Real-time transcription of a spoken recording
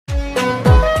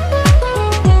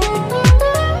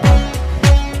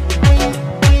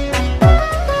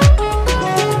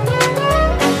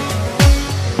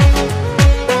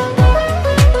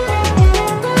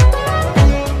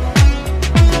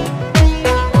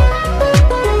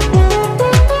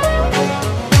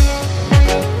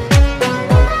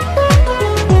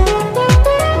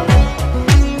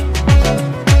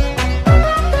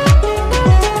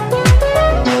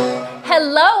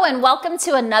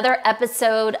to another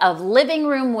episode of Living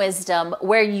Room Wisdom,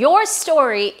 where your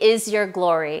story is your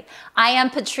glory. I am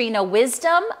Patrina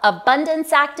Wisdom,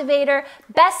 abundance activator,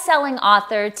 best-selling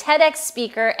author, TEDx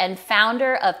speaker, and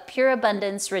founder of Pure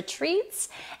Abundance Retreats.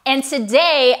 And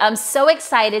today, I'm so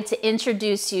excited to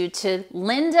introduce you to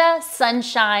Lynda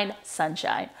Sunshine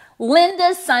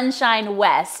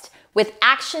West with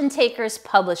Action Takers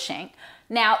Publishing.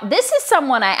 Now, this is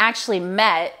someone I actually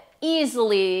met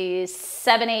easily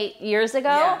 7-8 years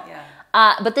ago.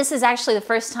 But this is actually the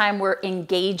first time we're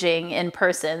engaging in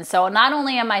person. So not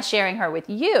only am I sharing her with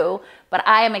you, but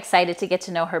I am excited to get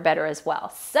to know her better as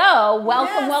well. So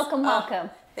welcome,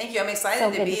 welcome. Thank you. I'm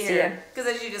excited to be here. Because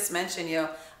as you just mentioned,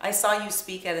 I saw you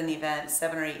speak at an event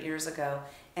 7 or 8 years ago.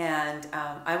 And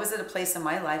I was at a place in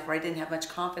my life where I didn't have much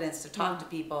confidence to talk to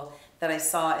people that I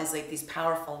saw as like these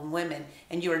powerful women.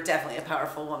 And you were definitely a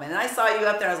powerful woman. And I saw you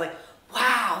up there. I was like,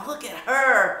 wow, look at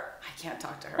her. I can't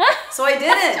talk to her. So I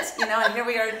didn't, and here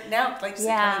we are now, like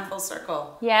coming full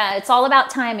circle. Yeah, it's all about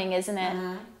timing, isn't it?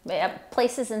 Mm-hmm.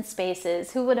 Places and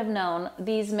spaces. Who would have known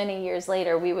these many years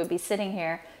later we would be sitting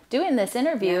here doing this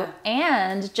interview,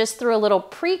 and just through a little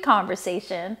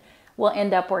pre-conversation, we'll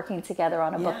end up working together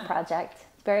on a book project.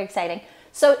 It's very exciting.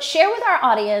 So share with our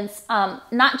audience,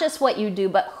 not just what you do,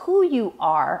 but who you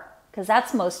are, because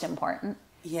that's most important.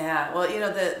 Yeah, well,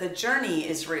 the journey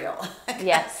is real.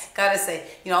 Yes. Gotta say,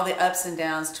 all the ups and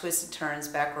downs, twists and turns,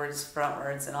 backwards,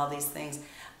 frontwards, and all these things.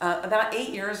 About 8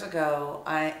 years ago,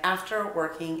 after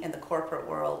working in the corporate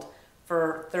world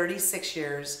for 36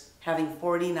 years, having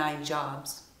 49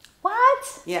 jobs.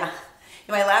 What? Yeah.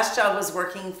 My last job was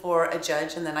working for a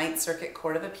judge in the Ninth Circuit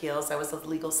Court of Appeals. I was a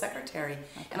legal secretary.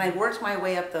 Okay. And I worked my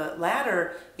way up the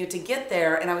ladder to get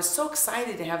there, and I was so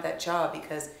excited to have that job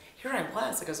because here I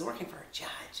was working for a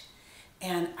judge,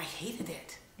 and I hated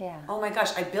it. Yeah. Oh my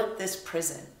gosh, I built this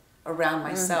prison around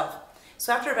myself.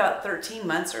 So after about 13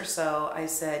 months or so, I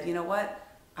said, you know what?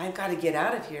 I've got to get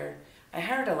out of here. I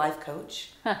hired a life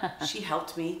coach. She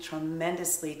helped me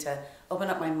tremendously to open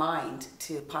up my mind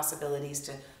to possibilities,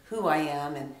 to who I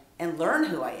am, and learn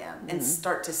who I am, and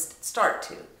start to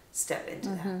step into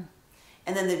that.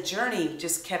 And then the journey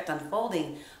just kept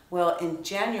unfolding. Well, in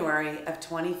January of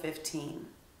 2015,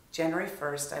 January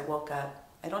 1st, I woke up.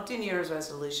 I don't do New Year's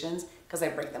resolutions because I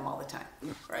break them all the time,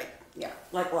 right? Yeah,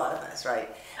 like a lot of us, right?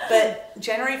 But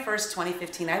January 1st,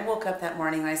 2015, I woke up that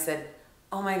morning and I said,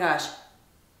 oh my gosh,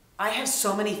 I have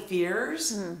so many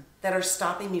fears that are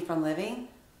stopping me from living.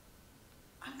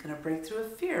 I'm going to break through a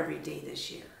fear every day this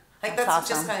year. Like that's awesome.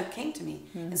 Just kind of came to me.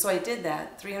 And so I did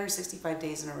that 365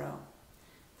 days in a row.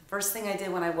 The first thing I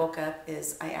did when I woke up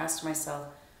is I asked myself,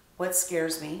 what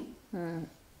scares me?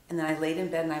 And then I laid in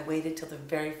bed and I waited till the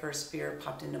very first fear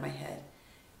popped into my head.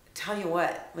 Tell you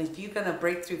what, if you're going to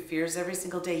break through fears every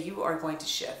single day, you are going to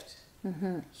shift.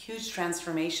 Huge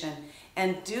transformation.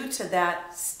 And due to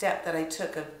that step that I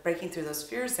took of breaking through those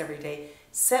fears every day,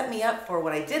 set me up for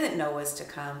what I didn't know was to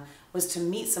come, was to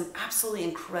meet some absolutely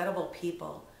incredible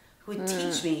people who would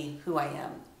teach me who I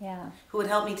am, who would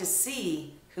help me to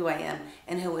see who I am,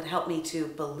 and who would help me to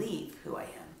believe who I am.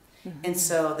 And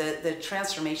so the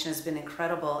transformation has been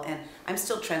incredible, and I'm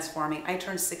still transforming. I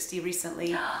turned 60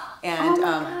 recently, and oh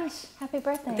my gosh, happy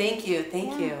birthday! Thank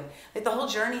you. Like the whole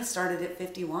journey started at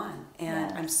 51,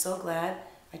 and I'm so glad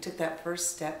I took that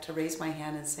first step to raise my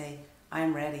hand and say,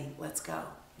 "I'm ready. Let's go."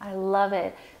 I love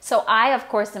it. So I, of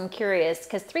course, am curious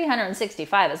because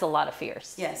 365 is a lot of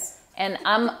fears. Yes, and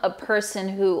I'm a person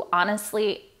who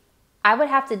honestly, I would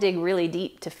have to dig really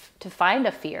deep to find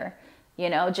a fear.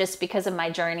 Just because of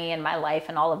my journey and my life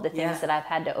and all of the things that I've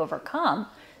had to overcome.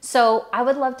 So I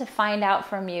would love to find out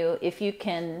from you if you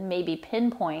can maybe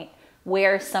pinpoint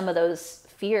where some of those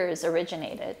fears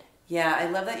originated. Yeah, I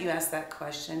love that you asked that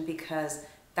question because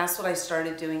that's what I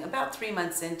started doing. About 3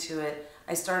 months into it,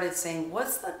 I started saying,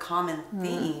 what's the common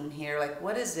theme here? Like,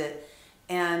 what is it?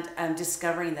 And I'm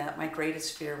discovering that my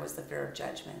greatest fear was the fear of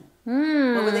judgment.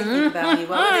 What would they think about me?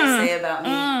 What would they say about me?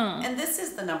 And this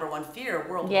is the #1 fear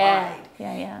worldwide.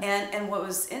 Yeah. And what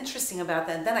was interesting about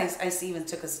that, and then I even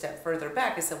took a step further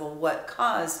back. I said, well, what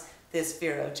caused this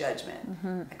fear of judgment?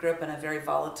 I grew up in a very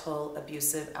volatile,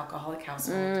 abusive, alcoholic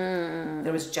household.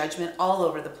 There was judgment all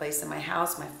over the place in my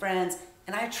house, my friends,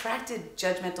 and I attracted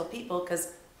judgmental people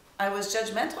because I was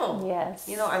judgmental. Yes.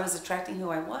 I was attracting who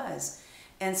I was.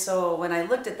 And so when I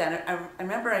looked at that, I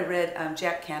remember I read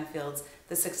Jack Canfield's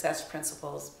The Success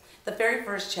Principles. The very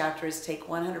first chapter is take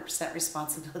 100%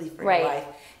 responsibility for your life.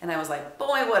 And I was like,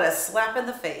 boy, what a slap in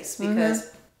the face.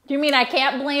 Because you mean I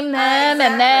can't blame them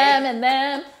and them and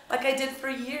them? Like I did for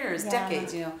years,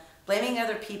 decades, blaming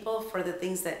other people for the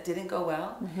things that didn't go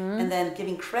well, and then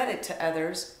giving credit to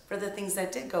others for the things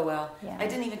that did go well. Yeah. I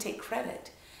didn't even take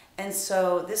credit. And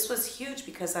so this was huge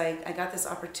because I got this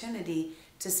opportunity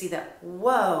to see that,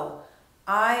 whoa,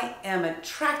 I am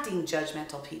attracting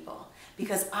judgmental people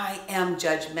because I am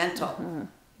judgmental,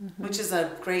 which is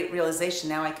a great realization.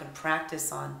 Now I can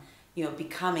practice on,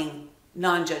 becoming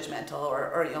non-judgmental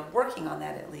or working on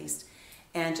that at least,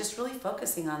 and just really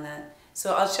focusing on that.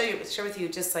 So I'll share with you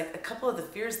just like a couple of the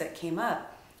fears that came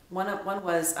up. One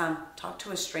was talk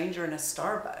to a stranger in a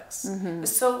Starbucks. It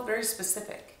was so very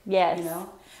specific. Yes.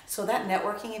 So that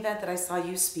networking event that I saw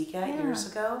you speak at years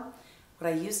ago, what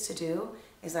I used to do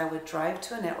is I would drive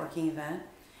to a networking event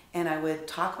and I would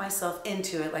talk myself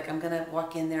into it, like I'm going to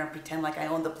walk in there and pretend like I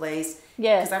own the place.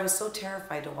 Yes. Because I was so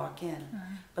terrified to walk in.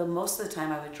 But most of the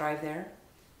time I would drive there,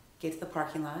 get to the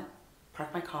parking lot,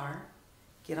 park my car,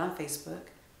 get on Facebook,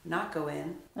 not go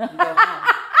in, and go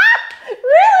home.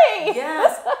 Really?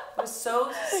 Yes. I was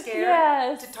so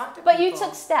scared to talk to people. But you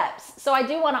took steps. So I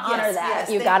do want to honor that.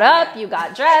 Yes, you got up, you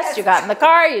got dressed, you got in the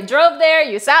car, you drove there,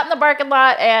 you sat in the parking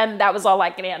lot, and that was all I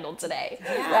could handle today.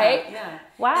 Right? Yeah.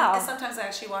 Wow. And sometimes I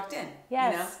actually walked in.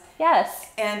 Yes. Yes.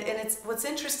 And it's what's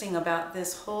interesting about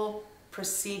this whole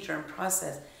procedure and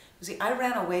process. See, I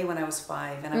ran away when I was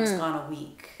 5 and I was gone a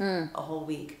week, a whole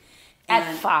week.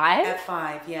 At 5? At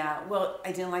 5, yeah. Well,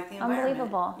 I didn't like the environment.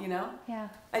 Unbelievable. Yeah.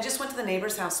 I just went to the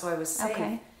neighbor's house so I was safe.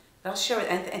 Okay. But I'll share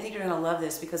it. I think you're going to love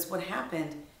this because what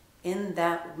happened in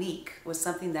that week was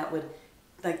something that would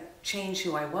change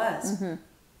who I was.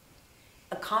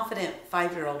 A confident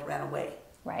 5-year-old ran away.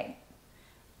 Right.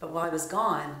 But while I was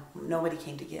gone, nobody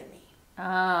came to get me.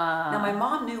 Ah. Now my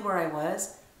mom knew where I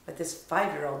was, but this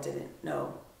 5-year-old didn't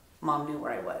know Mom knew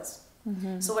where I was.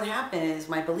 So what happened is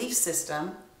my belief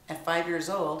system at 5 years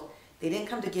old, they didn't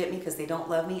come to get me because they don't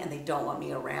love me and they don't want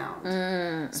me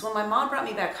around. So when my mom brought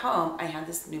me back home, I had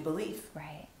this new belief.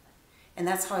 Right. And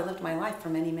that's how I lived my life for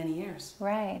many, many years.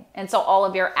 Right. And so all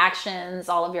of your actions,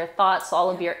 all of your thoughts,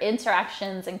 all of your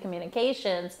interactions and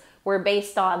communications were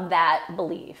based on that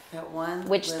belief. That one.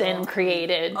 Which then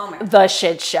created Oh my the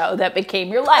shit show that became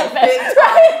your life. Big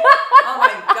time. Oh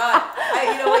my God.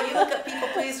 You know what? You look up people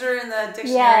pleaser in the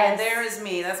dictionary and there is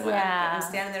me. That's why I'm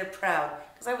standing there proud.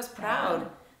 Because I was proud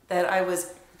that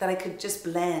I could just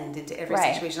blend into every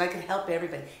situation. I could help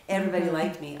everybody. Everybody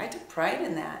liked me. I took pride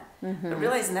in that. But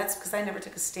realizing that's because I never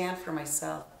took a stand for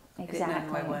myself. Exactly. I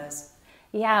didn't know who I was.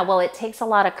 Yeah, well, it takes a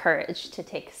lot of courage to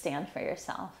take a stand for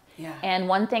yourself. Yeah. And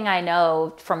one thing I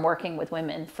know from working with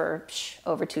women for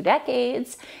over 2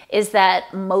 decades is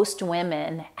that most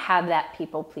women have that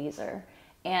people pleaser.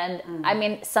 And I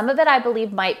mean, some of it I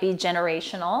believe might be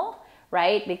generational,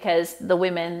 right? Because the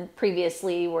women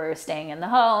previously were staying in the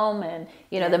home and,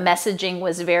 the messaging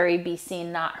was very be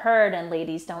seen, not heard, and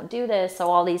ladies don't do this. So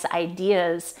all these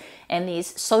ideas and these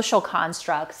social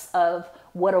constructs of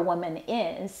what a woman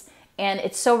is. And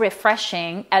it's so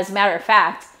refreshing. As a matter of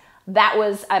fact, that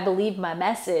was, I believe, my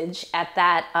message at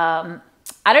that,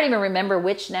 I don't even remember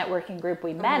which networking group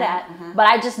we met at, but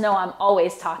I just know I'm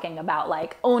always talking about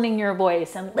owning your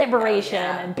voice and liberation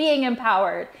and being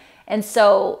empowered. And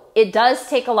so it does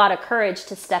take a lot of courage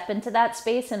to step into that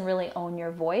space and really own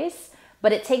your voice,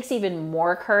 but it takes even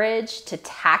more courage to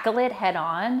tackle it head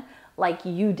on like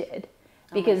you did.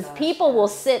 Because people will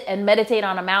sit and meditate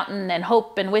on a mountain and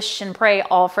hope and wish and pray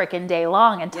all freaking day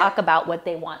long and talk about what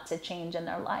they want to change in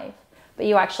their life. But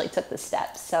you actually took the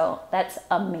steps. So that's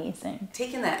amazing.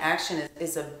 Taking that action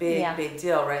is a big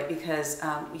deal, right? Because,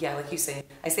 like you say,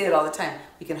 I say it all the time.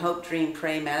 We can hope, dream,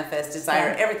 pray, manifest,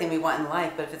 desire everything we want in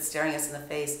life. But if it's staring us in the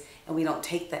face and we don't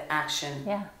take the action,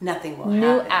 nothing will happen.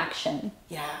 New action.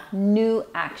 Yeah. New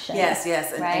action. Yes.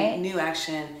 Right? And new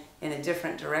action in a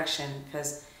different direction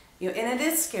because... and it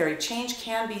is scary. Change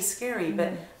can be scary,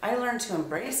 but I learned to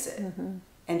embrace it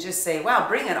and just say, wow,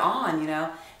 bring it on,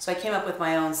 So I came up with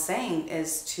my own saying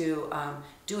is to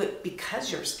do it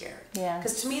because you're scared. Yeah.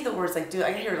 Because to me, the words I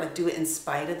hear do it in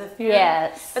spite of the fear.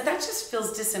 Yes. But that just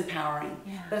feels disempowering.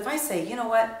 Yeah. But if I say, you know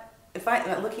what,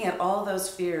 looking at all those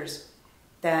fears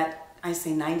that I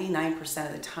say 99%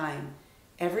 of the time,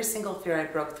 every single fear I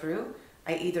broke through,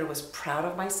 I either was proud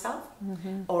of myself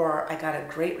or I got a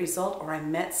great result or I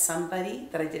met somebody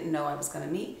that I didn't know I was going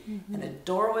to meet and a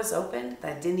door was opened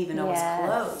that I didn't even know was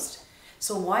closed.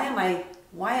 So why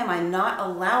am I not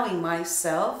allowing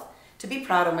myself to be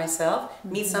proud of myself,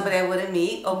 meet somebody I wouldn't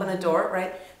meet, open a door,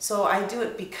 right? So I do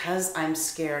it because I'm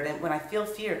scared. And when I feel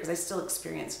fear, because I still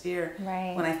experience fear,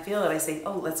 when I feel it, I say,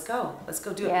 oh, let's go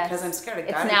do it because I'm scared.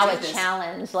 It's now a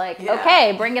challenge,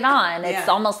 okay, bring it on. It's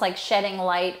almost like shedding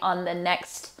light on the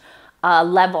next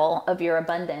level of your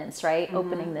abundance, right?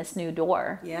 Opening this new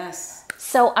door. Yes.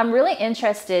 So I'm really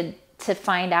interested to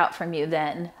find out from you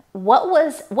then, what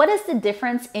is the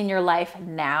difference in your life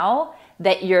now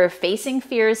that you're facing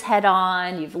fears head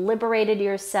on, you've liberated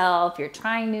yourself, you're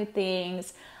trying new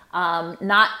things,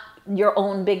 not your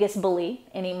own biggest bully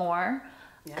anymore,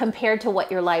 compared to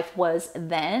what your life was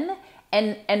then?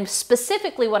 And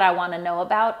specifically what I want to know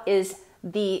about is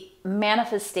the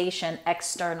manifestation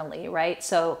externally, right?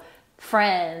 So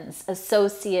friends,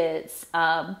 associates,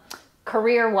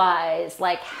 career-wise,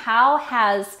 like how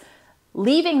has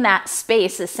leaving that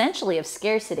space essentially of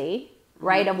scarcity,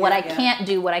 right? Of what I can't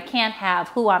do, what I can't have,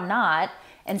 who I'm not,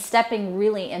 and stepping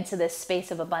really into this space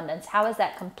of abundance, how has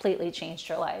that completely changed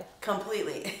your life?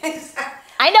 Completely.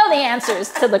 I know the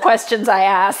answers to the questions I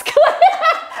ask,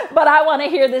 but I want to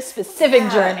hear this specific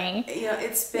journey. You know,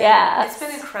 it's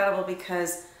been incredible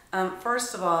because,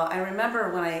 first of all, I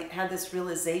remember when I had this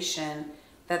realization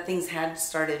that things had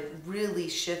started really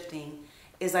shifting,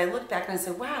 is I looked back and I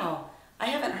said, wow, I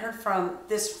haven't heard from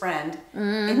this friend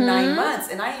in 9 months.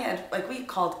 And I had, like, we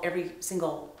called every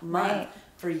single month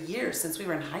for years since we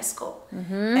were in high school.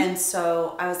 And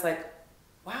so I was like,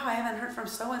 wow, I haven't heard from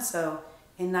so-and-so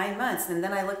in 9 months. And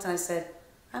then I looked and I said,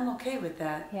 I'm okay with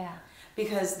that. Yeah.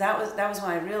 Because that was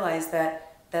when I realized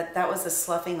that was a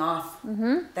sloughing off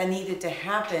that needed to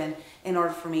happen in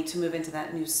order for me to move into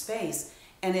that new space.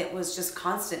 And it was just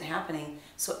constant happening.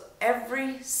 So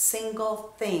every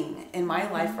single thing in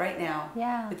my life right now,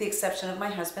 with the exception of my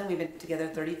husband, we've been together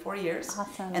 34 years.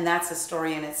 Awesome. And that's a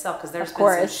story in itself because there's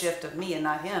been some shift of me and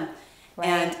not him.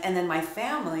 Right. And then my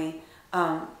family,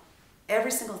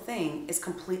 every single thing is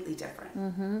completely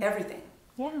different. Everything.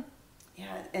 Yeah.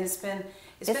 Yeah, and it's been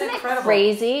Isn't incredible. It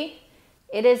crazy?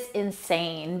 It is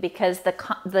insane because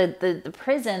the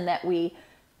prison that we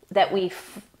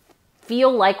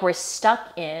feel like we're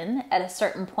stuck in at a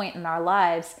certain point in our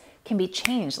lives can be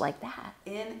changed like that.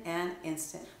 In an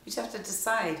instant. You just have to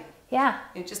decide. Yeah.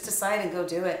 You just decide and go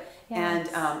do it. Yes.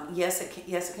 And yes,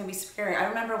 it can be scary. I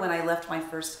remember when I left my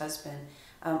first husband,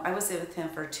 I was with him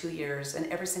for 2 years, and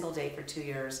every single day for 2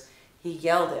 years, he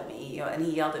yelled at me, and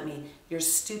he yelled at me, "You're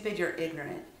stupid, you're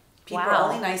ignorant. People are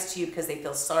only nice to you because they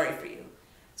feel sorry for you."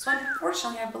 So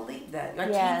unfortunately, I believed that.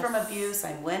 I came from abuse.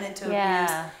 I went into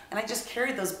abuse, and I just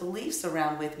carried those beliefs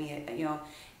around with me,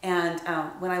 And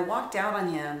when I walked out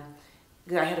on him,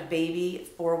 I had a baby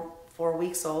 4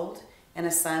 weeks old, and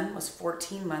a son was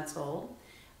 14 months old.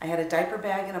 I had a diaper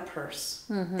bag and a purse,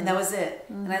 and that was it.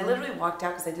 And I literally walked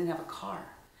out because I didn't have a car.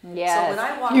 Yeah. So when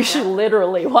I walked you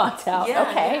literally walked out. Yeah,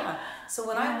 okay. Yeah. So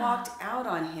when I walked out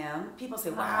on him, people say,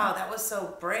 "Wow, that was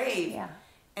so brave." Yeah.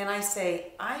 And I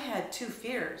say, I had two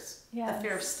fears: the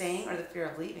fear of staying or the fear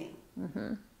of leaving.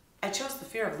 I chose the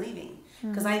fear of leaving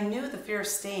because I knew the fear of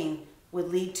staying would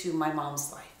lead to my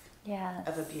mom's life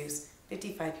of abuse,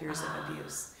 55 years of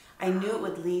abuse. I knew it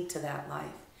would lead to that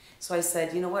life. So I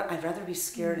said, you know what? I'd rather be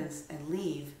scared and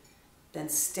leave than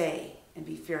stay and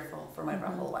be fearful for my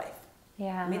whole life.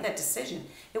 Yeah. I made that decision.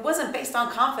 It wasn't based on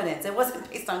confidence. It wasn't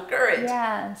based on courage.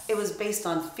 Yes. It was based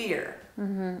on fear.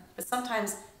 But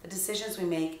sometimes the decisions we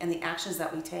make and the actions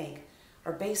that we take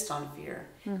are based on fear.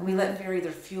 And we let fear either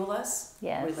fuel us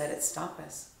or we let it stop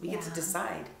us. We get to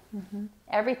decide.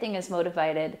 Everything is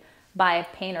motivated by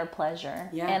pain or pleasure.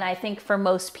 Yeah. And I think for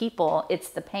most people, it's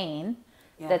the pain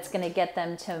that's going to get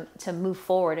them to move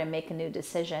forward and make a new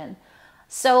decision.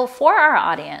 So for our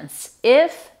audience,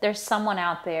 if there's someone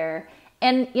out there,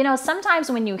 and sometimes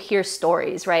when you hear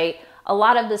stories, right, a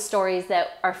lot of the stories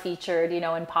that are featured, in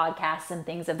podcasts and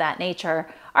things of that nature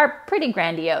are pretty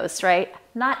grandiose, right?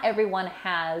 Not everyone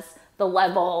has the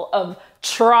level of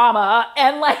trauma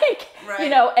and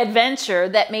adventure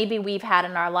that maybe we've had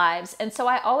in our lives. And so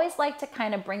I always like to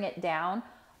kind of bring it down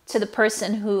to the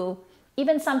person who,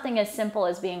 even something as simple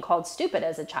as being called stupid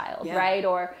as a child, right?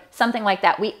 Or something like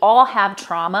that. We all have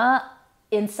trauma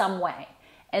in some way.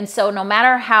 And so no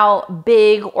matter how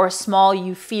big or small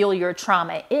you feel your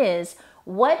trauma is,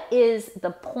 what is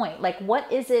the point? Like,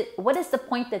 what is the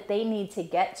point that they need to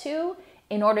get to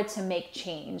in order to make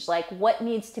change? Like, what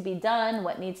needs to be done?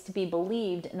 What needs to be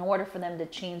believed in order for them to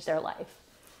change their life?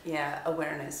 Yeah,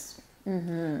 awareness.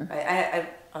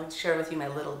 I'll share with you my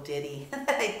little ditty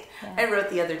I wrote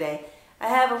the other day. I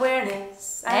have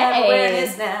awareness. I have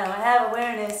awareness now. I have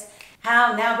awareness.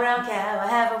 How now, brown cow? I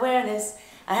have awareness.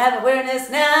 I have awareness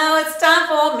now. It's time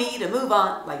for me to move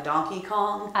on, like Donkey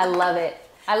Kong. I love it.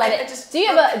 I love it. Do you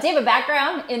have a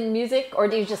background in music, or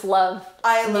do you just love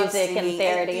music and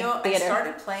theater? I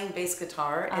started playing bass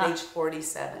guitar at age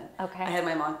 47. Okay. I had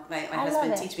my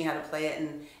husband teach me how to play it,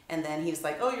 and then he was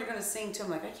like, "Oh, you're gonna sing too." I'm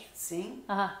like, "I can't sing."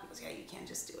 He goes, "Yeah, you can,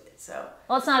 just do it." So.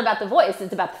 Well, it's not about the voice;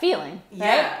 it's about the feeling,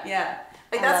 right? Yeah.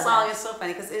 Like that song is so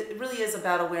funny because it really is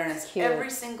about awareness. Every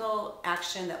single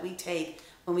action that we take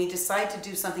when we decide to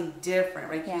do something different,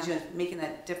 right? Because you're making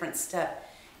that different step,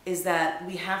 is that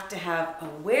we have to have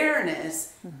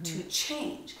awareness to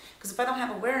change. Because if I don't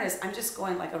have awareness, I'm just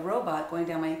going like a robot going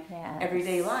down my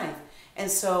everyday life.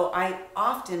 And so I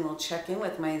often will check in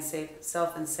with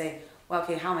myself and say, well,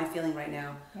 okay, how am I feeling right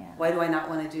now? Why do I not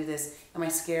want to do this? Am I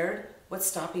scared? What's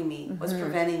stopping me? What's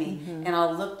preventing me? And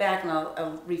I'll look back and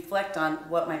I'll reflect on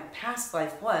what my past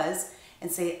life was and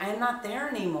say, I'm not there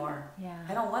anymore.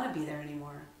 I don't want to be there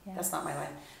anymore. That's not my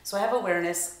life. So I have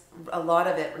awareness, a lot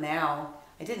of it now.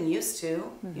 I didn't used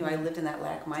to. You know, I lived in that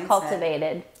lack mindset.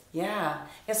 Cultivated.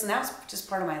 Yes, and that was just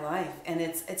part of my life. And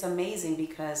it's amazing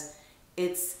because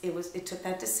it took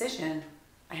that decision.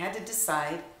 I had to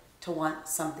decide to want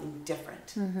something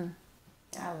different.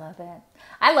 I love it.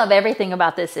 I love everything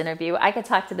about this interview. I could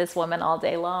talk to this woman all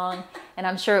day long, and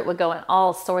I'm sure it would go in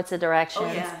all sorts of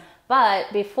directions.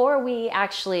 But before we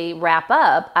actually wrap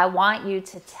up, I want you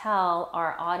to tell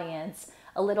our audience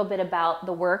a little bit about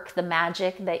the work, the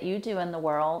magic that you do in the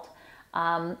world,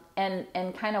 and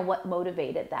kind of what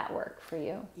motivated that work for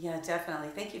you. Yeah, definitely.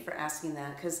 Thank you for asking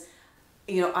that, because,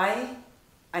 you know, I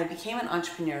became an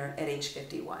entrepreneur at age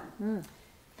 51.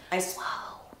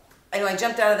 I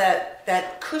jumped out of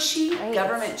that cushy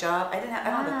government job. I don't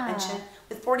have a pension.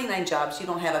 With 49 jobs, you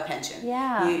don't have a pension.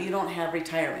 You don't have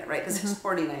retirement, right? Because there's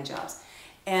 49 jobs.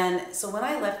 And so when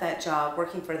I left that job,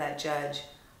 working for that judge,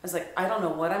 I was like, I don't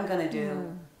know what I'm going to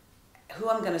do, who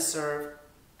I'm going to serve,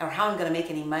 or how I'm going to make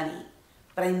any money.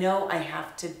 But I know I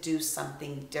have to do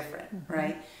something different,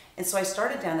 right? And so I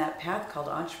started down that path called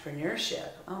entrepreneurship.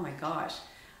 Oh my gosh.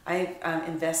 I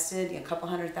invested a couple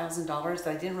 $100,000 that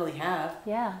I didn't really have.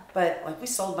 But like we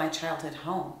sold my childhood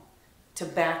home to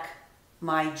back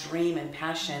my dream and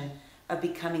passion of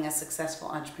becoming a successful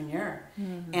entrepreneur.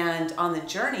 And on the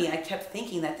journey, I kept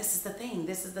thinking that this is the thing,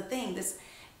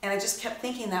 and I just kept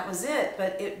thinking that was it,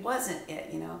 but it wasn't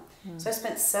it, you know. So I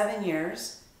spent 7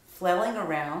 years flailing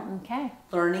around,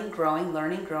 learning, growing,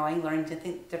 learning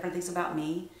different things about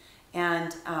me.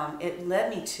 And it led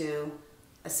me to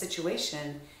a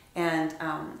situation. And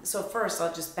so first,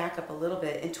 I'll just back up a little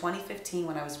bit. In 2015,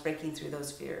 when I was breaking through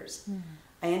those fears,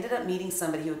 I ended up meeting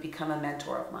somebody who would become a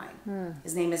mentor of mine.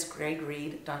 His name is Greg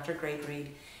Reed, Dr. Greg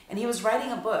Reed. And he was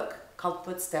writing a book called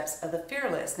Footsteps of the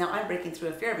Fearless. Now, I'm breaking through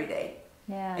a fear every day.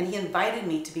 And he invited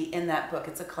me to be in that book.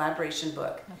 It's a collaboration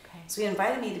book. So he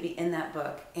invited me to be in that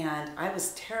book. And I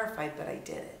was terrified, but I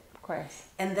did it. Of course.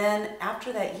 And then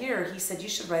after that year, he said, you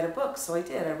should write a book. So I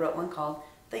did. I wrote one called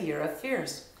The Year of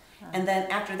Fears. And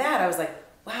then after that, I was like,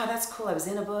 wow, that's cool. I was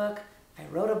in a book. I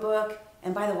wrote a book.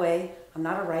 And by the way, I'm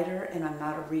not a writer and I'm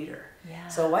not a reader.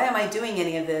 So why am I doing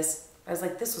any of this? I was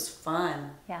like, this was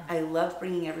fun. I love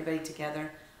bringing everybody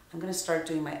together. I'm going to start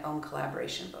doing my own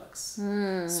collaboration books.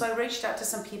 So I reached out to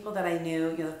some people that I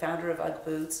knew, you know, the founder of UGG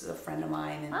Boots, a friend of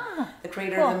mine, and the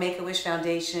creator of the Make-A-Wish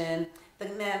Foundation, the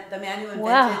man who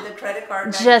invented the credit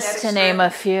card. Just to name a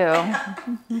few. Well,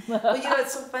 you know,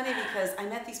 it's so funny because I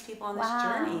met these people on this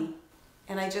journey,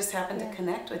 and I just happened to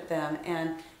connect with them,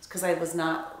 and it's because I was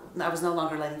no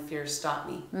longer letting fears stop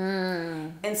me.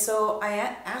 And so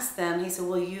I asked them. He said,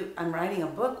 I'm writing a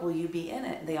book. Will you be in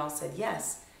it? And they all said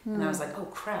yes. And I was like, oh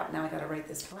crap! Now I got to write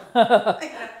this book.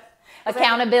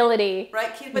 Accountability,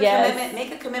 right? But commitment.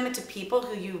 Make a commitment to people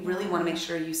who you really want to make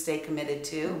sure you stay committed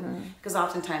to, because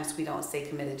oftentimes we don't stay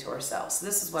committed to ourselves. So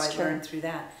this is what I learned through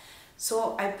that.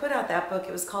 So I put out that book.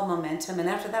 It was called Momentum, and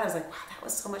after that, I was like, wow, that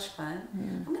was so much fun.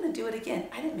 I'm going to do it again.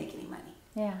 I didn't make any money.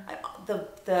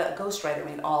 The ghostwriter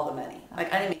made all the money.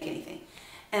 Like I didn't make anything.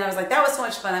 And I was like, that was so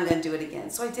much fun, I'm going to do it again.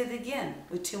 So I did it again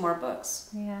with 2 more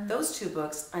books. Those 2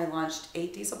 books I launched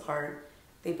 8 days apart.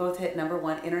 They both hit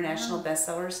 #1 international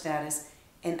bestseller status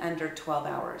in under 12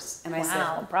 hours. And I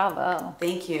said, bravo.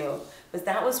 Thank you. But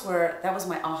that was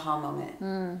my aha moment.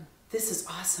 This is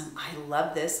awesome. I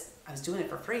love this. I was doing it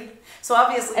for free. So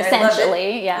obviously I loved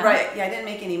it. Right. I didn't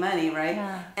make any money, right?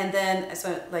 And then,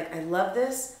 so like, I love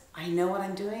this. I know what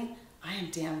I'm doing. I am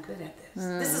damn good at this.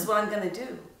 This is what I'm going to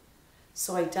do.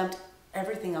 So I dumped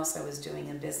everything else I was doing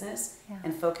in business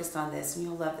and focused on this, and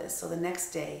you'll love this. So the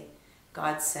next day,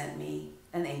 God sent me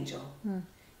an angel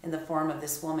in the form of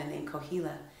this woman named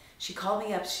Kohila. She called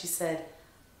me up. She said,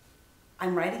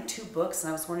 I'm writing 2 books, and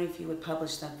I was wondering if you would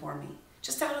publish them for me,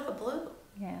 just out of the blue.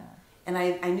 And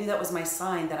I knew that was my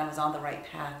sign that I was on the right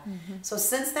path. So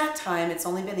since that time, it's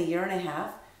only been a year and a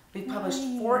half, we've published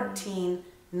 14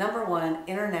 #1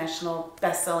 international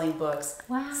best-selling books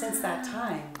since that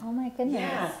time. Oh my goodness.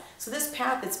 Yeah. So this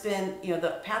path, it's been,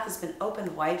 the path has been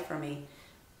opened wide for me,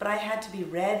 but I had to be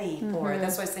ready for it.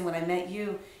 That's why I was saying when I met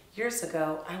you years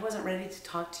ago, I wasn't ready to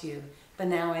talk to you, but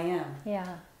now I am.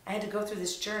 Yeah. I had to go through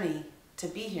this journey to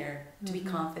be here, to be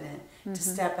confident, to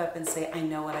step up and say, I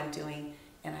know what I'm doing,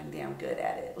 and I'm damn good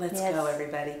at it. Let's go,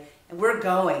 everybody. And we're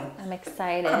going. I'm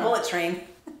excited. On a bullet train.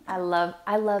 I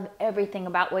love everything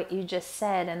about what you just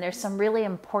said. And there's some really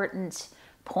important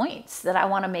points that I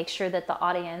want to make sure that the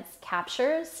audience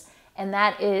captures. And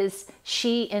that is,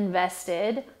 she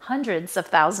invested hundreds of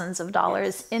thousands of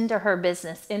dollars into her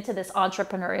business, into this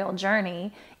entrepreneurial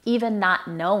journey, even not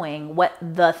knowing what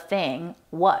the thing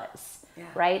was,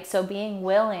 right? So being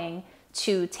willing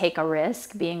to take a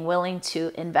risk, being willing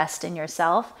to invest in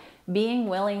yourself, being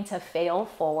willing to fail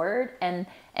forward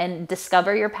and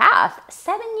discover your path.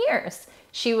 7 years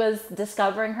she was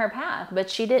discovering her path, but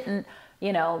she didn't,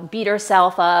 beat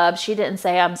herself up. She didn't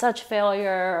say, I'm such a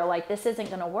failure, or like, this isn't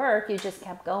going to work. You just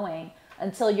kept going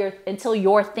until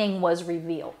your thing was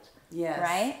revealed. Yes.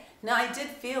 Right? No, I did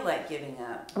feel like giving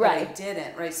up, but I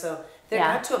didn't, right? So there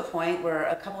got to a point where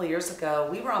a couple of years ago,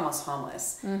 we were almost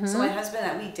homeless. So my husband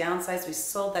and we downsized. We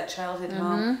sold that childhood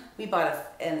home. We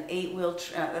bought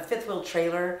a fifth wheel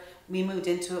trailer. We moved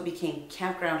into it, became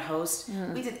campground host.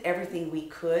 We did everything we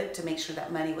could to make sure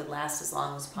that money would last as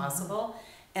long as possible.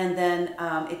 And then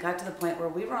it got to the point where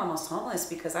we were almost homeless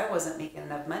because I wasn't making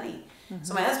enough money.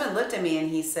 So my husband looked at me and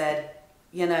he said,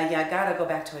 you got to go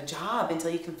back to a job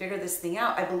until you can figure this thing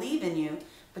out. I believe in you,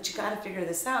 but you got to figure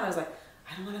this out. And I was like,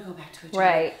 I don't want to go back to a job.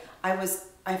 Right.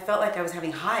 I felt like I was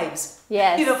having hives,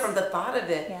 from the thought of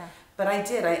it. Yeah. But I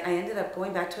did. I ended up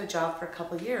going back to a job for a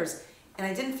couple of years. And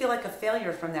I didn't feel like a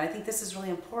failure from that. I think this is really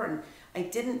important. I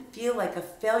didn't feel like a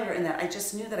failure in that. I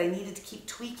just knew that I needed to keep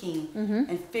tweaking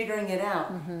and figuring it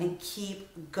out and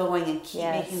keep going and keep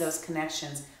making those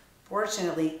connections.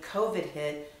 Fortunately, COVID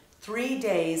hit 3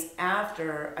 days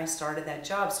after I started that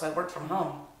job, so I worked from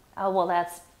home. Oh, well,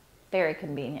 that's very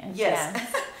convenient.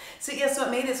 Yes. So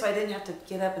it made it so I didn't have to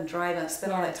get up and drive and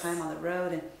spend all that time on the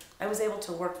road, and I was able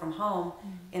to work from home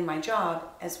in my job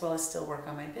as well as still work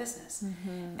on my business.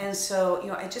 And so,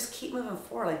 I just keep moving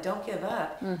forward. Like, don't give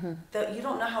up. You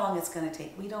don't know how long it's going to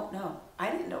take. We don't know.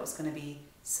 I didn't know it was going to be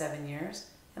 7 years,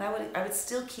 and I would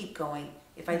still keep going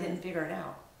if I didn't figure it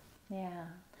out. Yeah.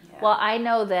 Well, I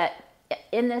know that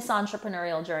in this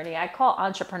entrepreneurial journey, I call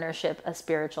entrepreneurship a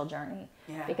spiritual journey,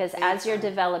 because as you're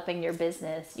developing your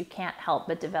business, you can't help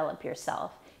but develop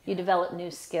yourself. You develop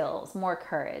new skills, more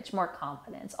courage, more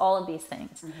confidence, all of these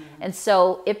things. And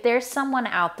so if there's someone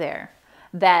out there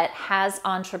that has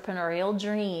entrepreneurial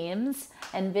dreams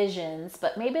and visions,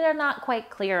 but maybe they're not quite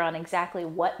clear on exactly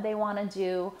what they want to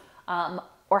do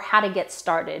or how to get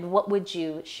started, what would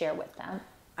you share with them?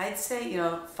 I'd say,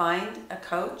 find a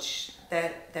coach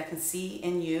that can see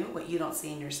in you what you don't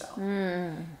see in yourself,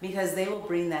 because they will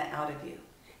bring that out of you.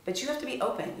 But you have to be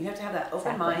open. You have to have that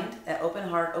open mind, that open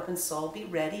heart, open soul. Be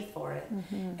ready for it.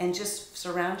 And just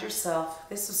surround yourself.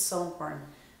 This is so important.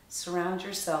 Surround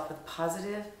yourself with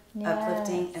positive,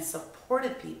 uplifting, and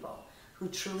supportive people who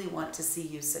truly want to see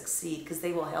you succeed, because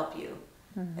they will help you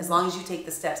as long as you take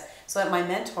the steps. So my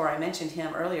mentor, I mentioned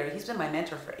him earlier. He's been my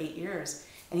mentor for 8 years.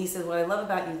 And he said, what I love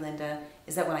about you, Lynda,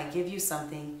 is that when I give you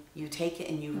something, you take it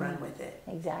and you run with it.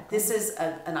 Exactly. This is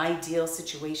an ideal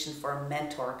situation for a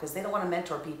mentor, because they don't want to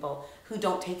mentor people who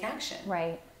don't take action.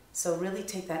 Right. So really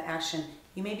take that action.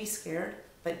 You may be scared,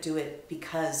 but do it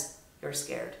because you're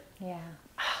scared. Yeah.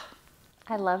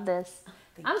 I love this.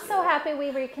 I'm you. So happy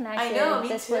we reconnected. I know, me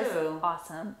this too. was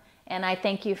awesome. And I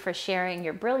thank you for sharing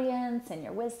your brilliance and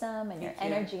your wisdom and your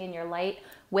energy and your light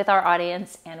with our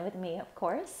audience and with me, of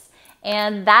course.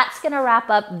 And that's going to wrap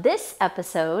up this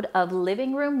episode of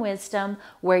Living Room Wisdom,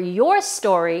 where your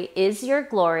story is your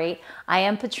glory. I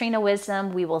am Patrina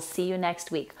Wisdom. We will see you next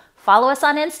week. Follow us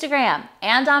on Instagram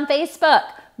and on Facebook.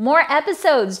 More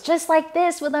episodes just like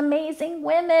this with amazing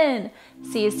women.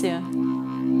 See you soon.